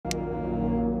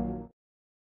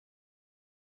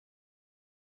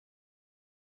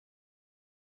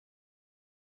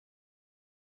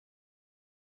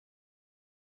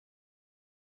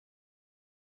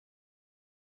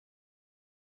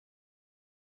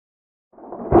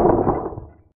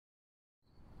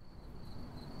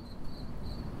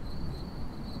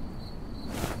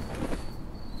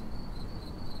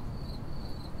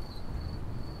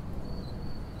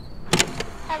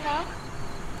Hello?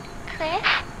 Chris?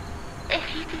 If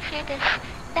you can hear this,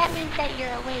 that means that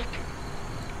you're awake.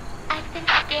 I've been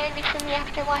scared recently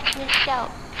after watching this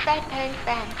show, Fredinator and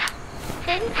Friends.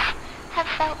 Things have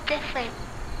felt different.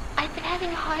 I've been having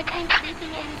a hard time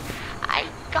sleeping and I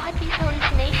got these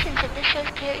hallucinations of the show's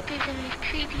characters in these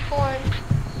creepy forms.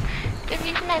 The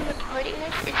reason I'm recording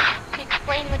this is to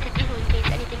explain what to do in case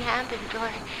anything happens, or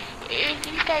if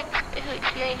you start to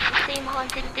experience the same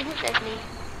haunted things as me.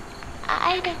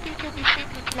 I don't think you'll be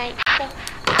sleeping tonight, so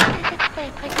I'll just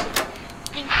explain quickly.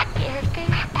 These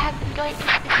characters have been going to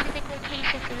specific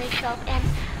locations in the show, and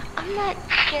I'm not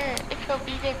sure if they'll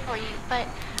be there for you, but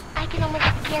I can almost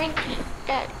guarantee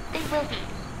that they will be.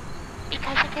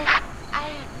 Because of this,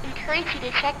 I encourage you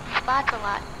to check these spots a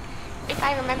lot. If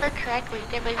I remember correctly,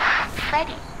 there was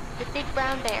Freddy, the big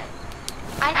brown bear.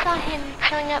 I saw him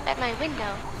showing up at my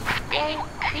window, staring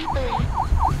creepily.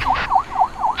 Just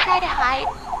try to hide.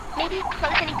 Maybe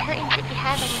close any curtains if you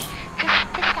have any,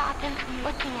 just to stop him from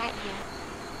looking at you.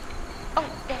 Oh,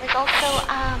 there was also,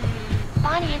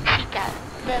 Bonnie and Chica,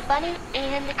 the bunny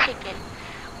and the chicken.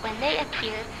 When they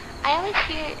appear, I always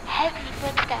hear heavy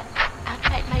footsteps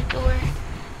outside my door.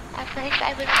 At first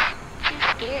I was too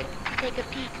scared to take a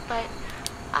peek, but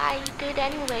I did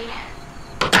anyway.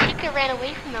 Chica ran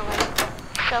away from the light,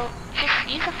 so just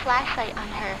use a flashlight on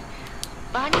her.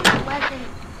 Bonnie wasn't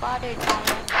bothered by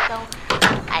it, so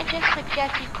I just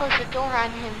suggest you close the door on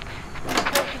him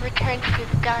until he returns to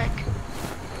the dark.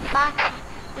 Foxy,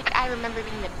 which I remember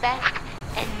being the best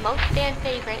and most fan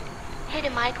favorite, hid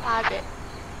in my closet.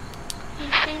 He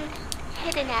seemed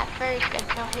hidden at first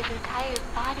until his entire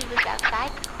body was outside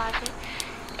the closet.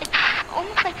 It's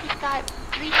almost like he's got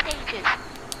 3 stages.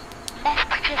 Best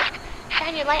to just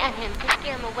shine your light on him to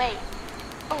scare him away.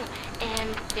 Oh,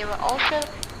 and there were also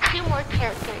 2 more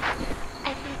characters.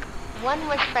 I think one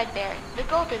was Fredbear, the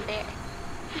golden bear.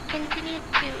 He continued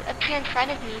to appear in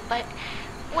front of me, but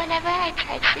whenever I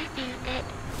tried sleeping, it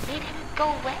made him go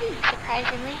away,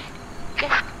 surprisingly.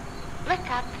 Just look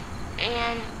up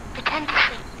and pretend to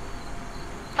sleep.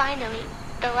 Finally,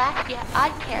 the last yet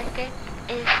odd character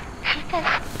is Chica's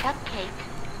cupcake.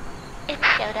 It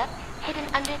showed up, hidden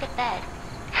under the bed.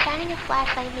 Shining a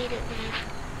flashlight made it leave.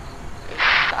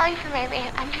 Sorry for my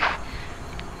rant, I'm just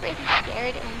really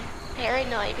scared and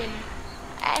paranoid, and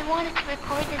I wanted to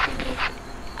record this in case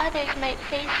others might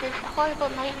face this horrible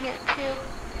nightmare too.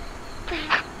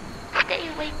 Please, stay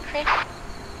awake, Chris.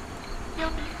 You'll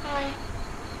be fine.